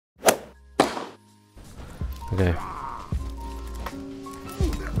Okay.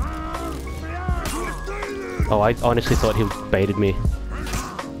 Oh, I honestly thought he baited me.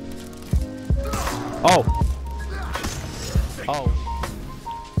 Oh! Oh.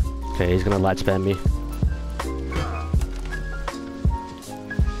 Okay, he's gonna light spam me.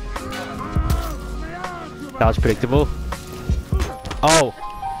 That was predictable. Oh!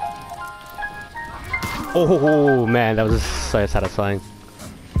 Oh man, that was so satisfying.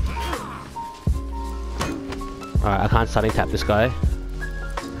 Alright, I can't starting tap this guy.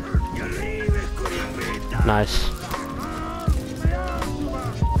 Nice.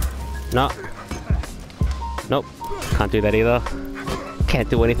 No. Nope. Can't do that either. Can't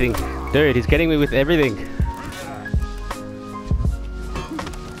do anything. Dude, he's getting me with everything.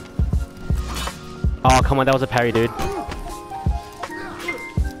 Oh, come on, that was a parry, dude.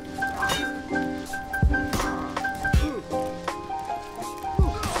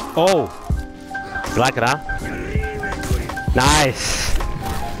 Oh! You like it, huh? Nice!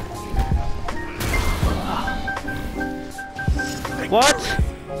 What?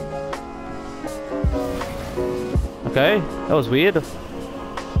 Okay, that was weird.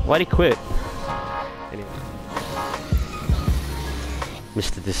 Why'd he quit? Anyway.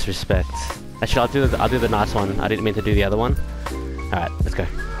 Mr. Disrespect. Actually, I'll do the nice one. I didn't mean to do the other one. Alright, let's go.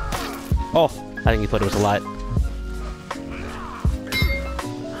 Oh! I think he thought it was a light.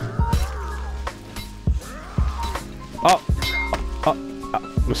 Oh! Oh!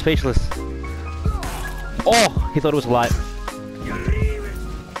 I'm speechless. Oh! He thought it was a light.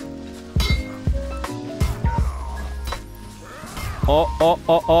 Oh, oh,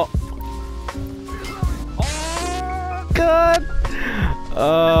 oh, oh. Oh, God.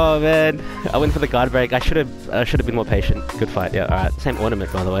 Oh, man. I went for the guard break. I should have been more patient. Good fight. Yeah, alright. Same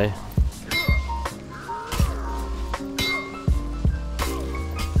ornament, by the way.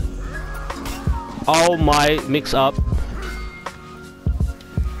 Oh my, mix up.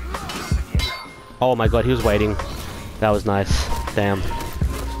 Oh my God, he was waiting. That was nice. Damn.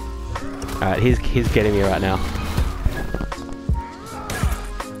 Alright, he's getting me right now.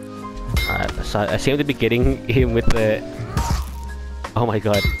 Alright, so I seem to be getting him with the... Oh my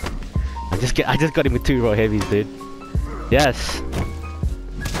God. I just got him with 2 raw heavies, dude. Yes.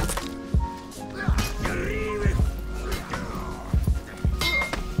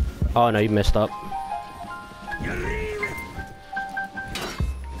 Oh no, you messed up.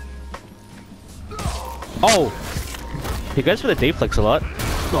 Oh! He goes for the deflex a lot.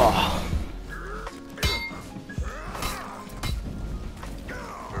 Oh.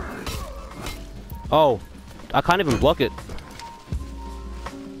 Oh, I can't even block it.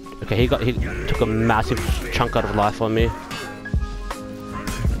 Okay, he took a massive chunk out of life on me.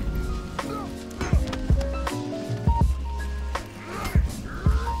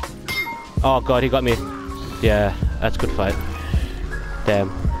 Oh God, he got me. Yeah, that's a good fight. Damn.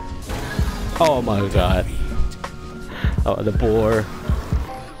 Oh my God. Oh, the boar.